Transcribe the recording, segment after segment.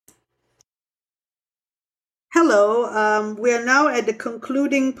Hello. We are now at the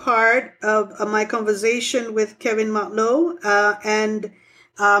concluding part of my conversation with Kevin Martlow, and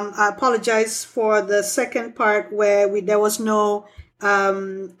I apologize for the second part where there was no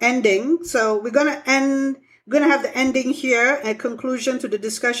ending. So we're gonna end. We're gonna have the ending here, a conclusion to the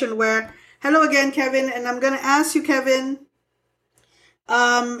discussion. Where hello again, Kevin, and I'm gonna ask you, Kevin.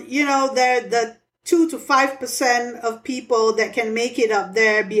 There the 2 to 5% of people that can make it up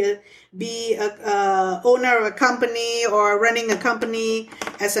there, be a owner of a company or running a company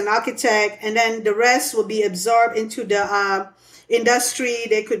as an architect, and then the rest will be absorbed into the industry.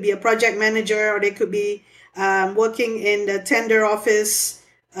 They could be a project manager, or they could be working in the tender office,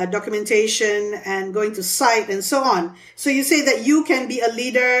 documentation, and going to site and so on. So you say that you can be a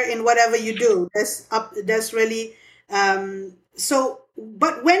leader in whatever you do. That's really so.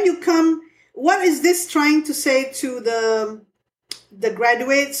 But when you come, what is this trying to say to the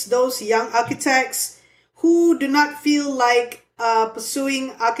graduates, those young architects who do not feel like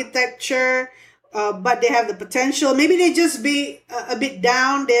pursuing architecture, but they have the potential? Maybe they just be a bit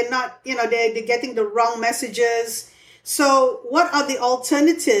down. They're not, they're getting the wrong messages. So what are the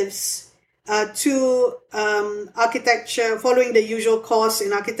alternatives to architecture, following the usual course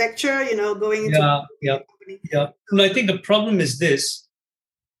in architecture, going into company? Yeah. Well, I think the problem is this.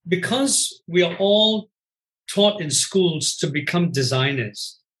 Because we are all taught in schools to become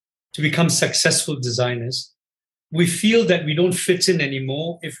designers, to become successful designers, we feel that we don't fit in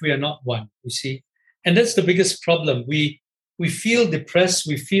anymore if we are not one, you see. And that's the biggest problem. We feel depressed,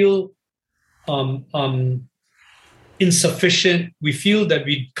 we feel insufficient, we feel that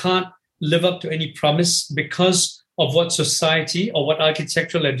we can't live up to any promise because of what society or what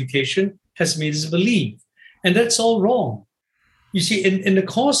architectural education has made us believe. And that's all wrong. You see, in the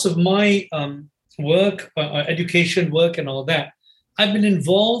course of my work, education work and all that, I've been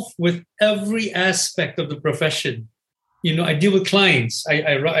involved with every aspect of the profession. I deal with clients.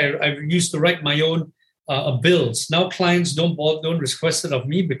 I used to write my own bills. Now clients don't request it of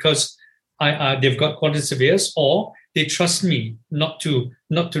me because they've got quantitative surveyors, or they trust me not to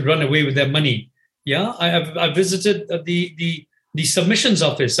run away with their money. Yeah, I've visited the submissions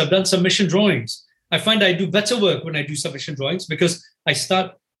office. I've done submission drawings. I find I do better work when I do submission drawings because I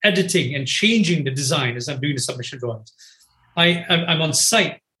start editing and changing the design as I'm doing the submission drawings. I'm on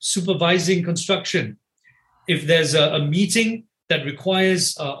site supervising construction. If there's a meeting that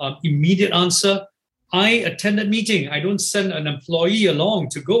requires an immediate answer, I attend that meeting. I don't send an employee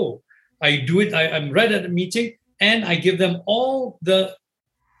along to go. I do it. I'm right at the meeting, and I give them all the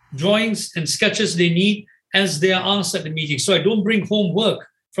drawings and sketches they need as they are asked at the meeting. So I don't bring home work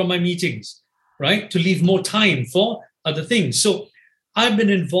from my meetings, right? To leave more time for other things. So I've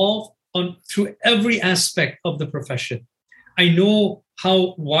been involved through every aspect of the profession. I know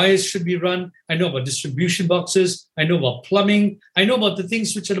how wires should be run. I know about distribution boxes. I know about plumbing. I know about the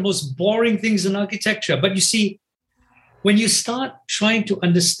things which are the most boring things in architecture. But you see, when you start trying to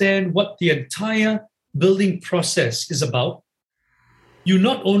understand what the entire building process is about, you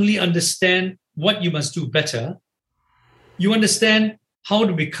not only understand what you must do better, you understand how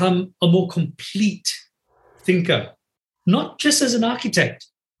to become a more complete thinker, not just as an architect.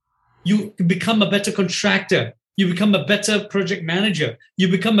 You become a better contractor. You become a better project manager. You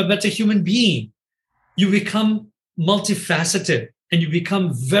become a better human being. You become multifaceted, and you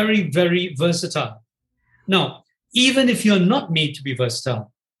become very, very versatile. Now, even if you're not made to be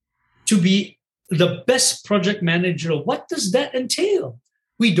versatile, to be the best project manager, what does that entail?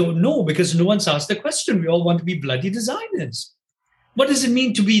 We don't know because no one's asked the question. We all want to be bloody designers. What does it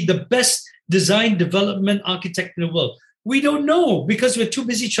mean to be the best design development architect in the world? We don't know because we're too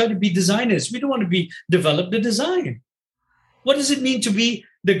busy trying to be designers. We don't want to develop the design. What does it mean to be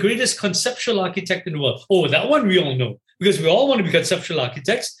the greatest conceptual architect in the world? Oh, that one we all know because we all want to be conceptual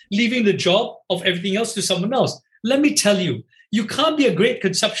architects, leaving the job of everything else to someone else. Let me tell you, you can't be a great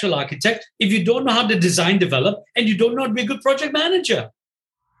conceptual architect if you don't know how to design develop and you don't know how to be a good project manager.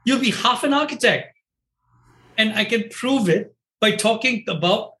 You'll be half an architect. And I can prove it by talking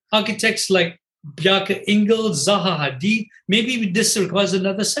about architects like Bjarke Ingels, Zaha Hadid. Maybe this requires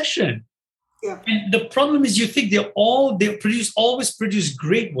another session. Yeah. And the problem is you think always produce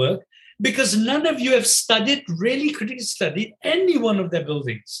great work because none of you have really critically studied any one of their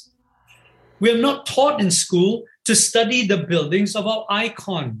buildings. We are not taught in school to study the buildings of our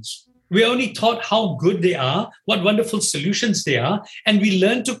icons. We're only taught how good they are, what wonderful solutions they are, and we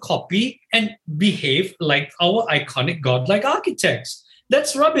learn to copy and behave like our iconic godlike architects.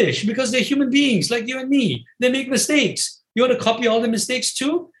 That's rubbish because they're human beings like you and me. They make mistakes. You want to copy all the mistakes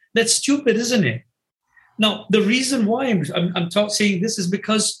too? That's stupid, isn't it? Now, the reason why I'm saying this is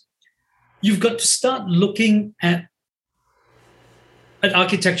because You've got to start looking at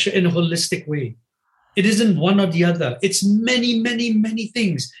architecture in a holistic way. It isn't one or the other. It's many, many, many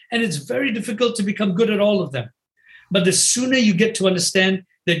things. And it's very difficult to become good at all of them. But the sooner you get to understand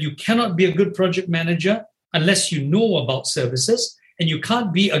that you cannot be a good project manager unless you know about services, and you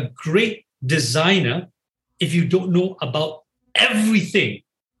can't be a great designer if you don't know about everything.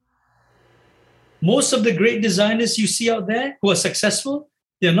 Most of the great designers you see out there who are successful,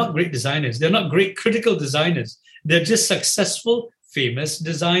 they're not great designers. They're not great critical designers. They're just successful, famous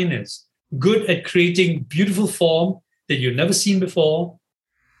designers, good at creating beautiful form that you've never seen before,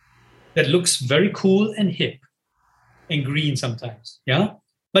 that looks very cool and hip and green sometimes, yeah?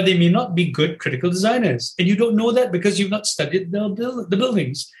 But they may not be good critical designers. And you don't know that because you've not studied the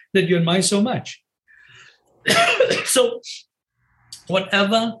buildings that you admire so much. So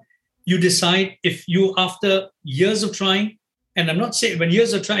whatever you decide, if you, after years of trying, and I'm not saying when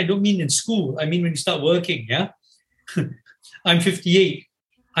years of trying, I don't mean in school. I mean when you start working, yeah? I'm 58.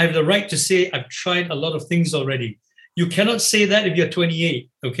 I have the right to say I've tried a lot of things already. You cannot say that if you're 28,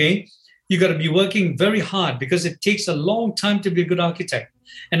 okay? You got to be working very hard because it takes a long time to be a good architect.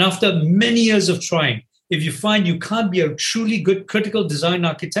 And after many years of trying, if you find you can't be a truly good critical design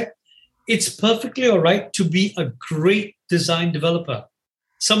architect, it's perfectly all right to be a great design developer.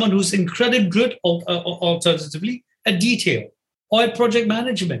 Someone who's incredibly good, alternatively, at detail, or at project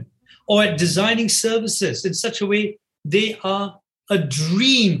management, or at designing services in such a way they are a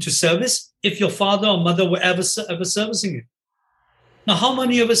dream to service if your father or mother were ever servicing it. Now, how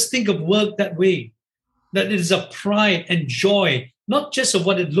many of us think of work that way? That it is a pride and joy, not just of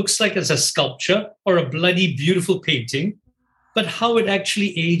what it looks like as a sculpture or a bloody beautiful painting, but how it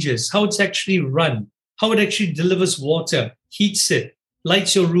actually ages, how it's actually run, how it actually delivers water, heats it,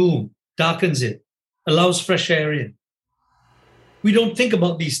 lights your room, darkens it, allows fresh air in. We don't think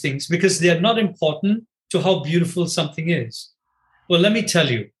about these things because they are not important to how beautiful something is. Well, let me tell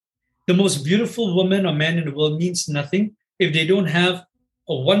you, the most beautiful woman or man in the world means nothing if they don't have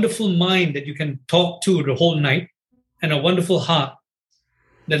a wonderful mind that you can talk to the whole night and a wonderful heart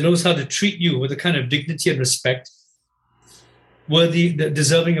that knows how to treat you with a kind of dignity and respect worthy,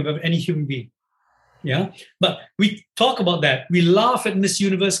 deserving of any human being. Yeah. But we talk about that. We laugh at Miss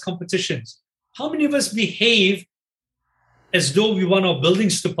Universe competitions. How many of us behave as though we want our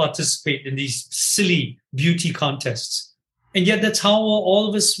buildings to participate in these silly beauty contests? And yet that's how all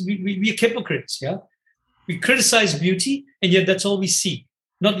of us, we are hypocrites. Yeah. We criticize beauty, and yet that's all we see,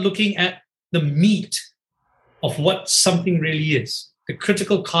 not looking at the meat of what something really is, the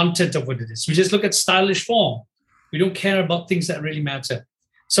critical content of what it is. We just look at stylish form. We don't care about things that really matter.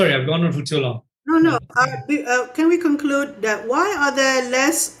 Sorry, I've gone on for too long. No. Can we conclude that why are there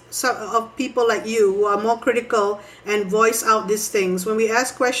less of people like you who are more critical and voice out these things? When we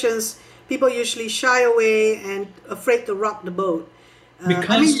ask questions, people usually shy away and afraid to rock the boat. You're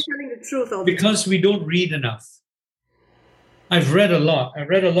telling the truth. Because we don't read enough. I've read a lot. I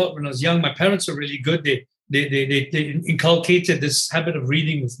read a lot when I was young. My parents were really good. They inculcated this habit of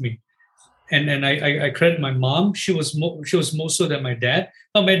reading with me. And I credit my mom. She was more so than my dad.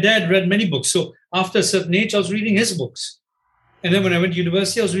 But my dad read many books. So after a certain age, I was reading his books. And then when I went to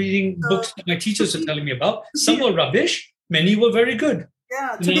university, I was reading books that my teachers were telling me about. Some were rubbish. Many were very good.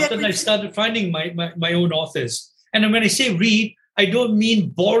 Yeah. And after that, I started finding my own authors. And then when I say read, I don't mean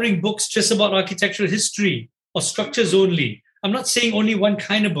boring books just about architectural history or structures only. I'm not saying only one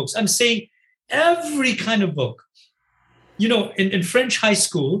kind of books. I'm saying every kind of book. You know, in French high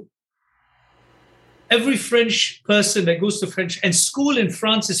school, every French person that goes to French, and school in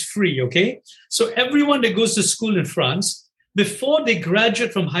France is free, okay? So everyone that goes to school in France, before they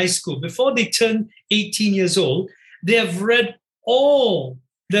graduate from high school, before they turn 18 years old, they have read all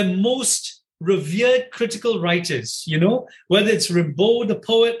the most revered critical writers, you know, whether it's Rimbaud, the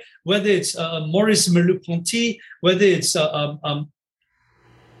poet, whether it's Maurice Merleau-Ponty, whether it's oh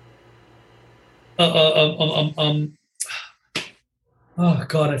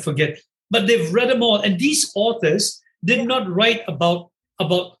God, I forget. But they've read them all. And these authors did not write about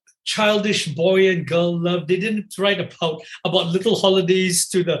childish boy and girl love. They didn't write about little holidays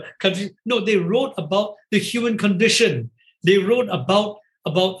to the country. No, they wrote about the human condition. They wrote about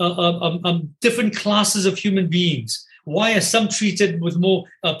different classes of human beings. Why are some treated with more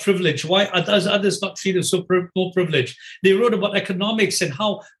privilege? Why are others not treated so more privilege? They wrote about economics and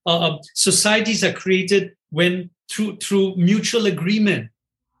how societies are created when through mutual agreement,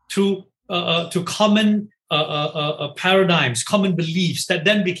 through to common paradigms, common beliefs that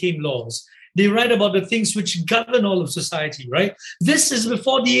then became laws. They write about the things which govern all of society, right? This is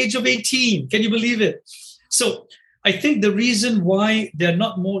before the age of 18. Can you believe it? So I think the reason why there are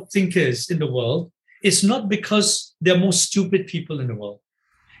not more thinkers in the world is not because there are more stupid people in the world.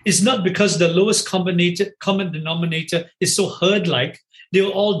 It's not because the lowest common denominator is so herd-like,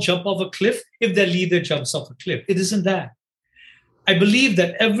 they'll all jump off a cliff if their leader jumps off a cliff. It isn't that. I believe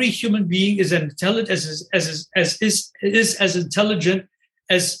that every human being is as intelligent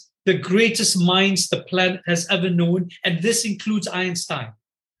as the greatest minds the planet has ever known, and this includes Einstein.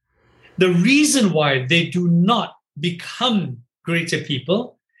 The reason why they do not become greater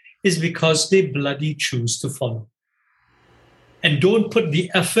people is because they bloody choose to follow and don't put the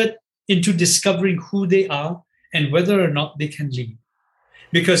effort into discovering who they are and whether or not they can lead.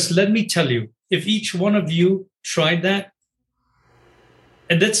 Because let me tell you, if each one of you tried that,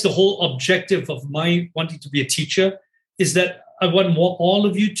 and that's the whole objective of my wanting to be a teacher, is that I want all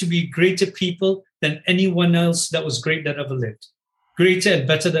of you to be greater people than anyone else that was great that ever lived. Greater and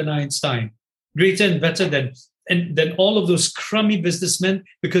better than Einstein. Greater and better than all of those crummy businessmen,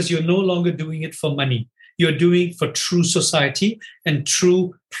 because you're no longer doing it for money. You're doing for true society and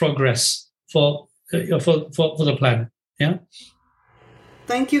true progress for the planet. Yeah.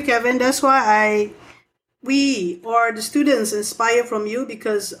 Thank you, Kevin. That's why the students inspire from you,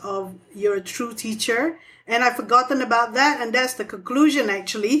 because of you're a true teacher. And I've forgotten about that. And that's the conclusion,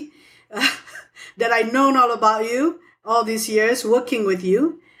 actually, that I've known all about you all these years working with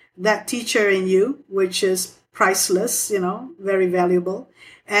you, that teacher in you, which is priceless, very valuable.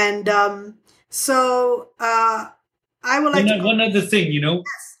 And so I would like one other thing,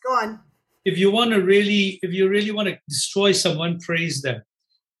 Yes, go on. If you really want to destroy someone, praise them.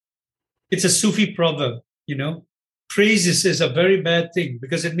 It's a Sufi proverb, Praise is a very bad thing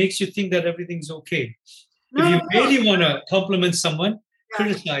because it makes you think that everything's okay. If you really want to compliment someone,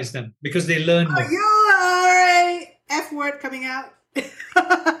 criticize them because they learn more. You are a F word coming out.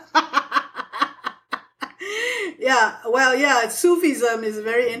 Sufism is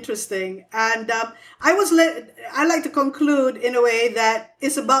very interesting, and I like to conclude in a way that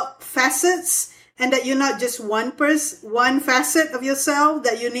it's about facets, and that you're not just one facet of yourself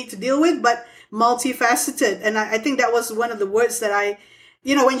that you need to deal with, but multifaceted. And I think that was one of the words that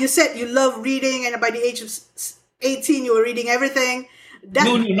when you said you love reading, and by the age of 18 you were reading everything.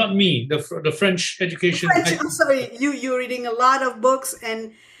 No, not me. The French education. I'm sorry, you were reading a lot of books,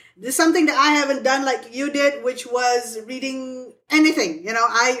 and there's something that I haven't done like you did, which was reading anything.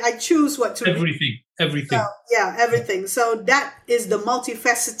 I choose what to read. Everything. So, everything. So that is the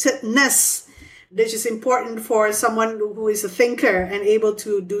multifacetedness, which is important for someone who is a thinker and able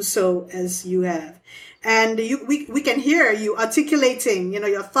to do so as you have. And we can hear you articulating,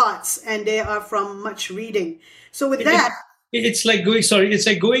 your thoughts, and they are from much reading. So with that, it's like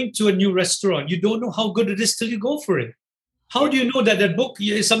going to a new restaurant. You don't know how good it is till you go for it. How do you know that book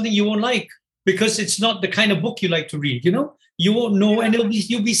is something you won't like? Because it's not the kind of book you like to read, You won't know, and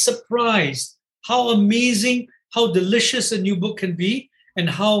you'll be surprised how amazing, how delicious a new book can be, and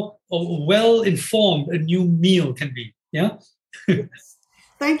how well-informed a new meal can be. Yeah?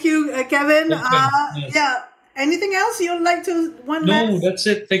 Thank you, Kevin. Yes. Anything else you'd like to? No, that's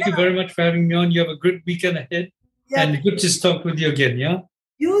it. Thank you very much for having me on. You have a good weekend ahead. Yeah. And good to talk with you again, yeah?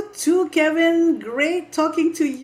 You too, Kevin. Great talking to you.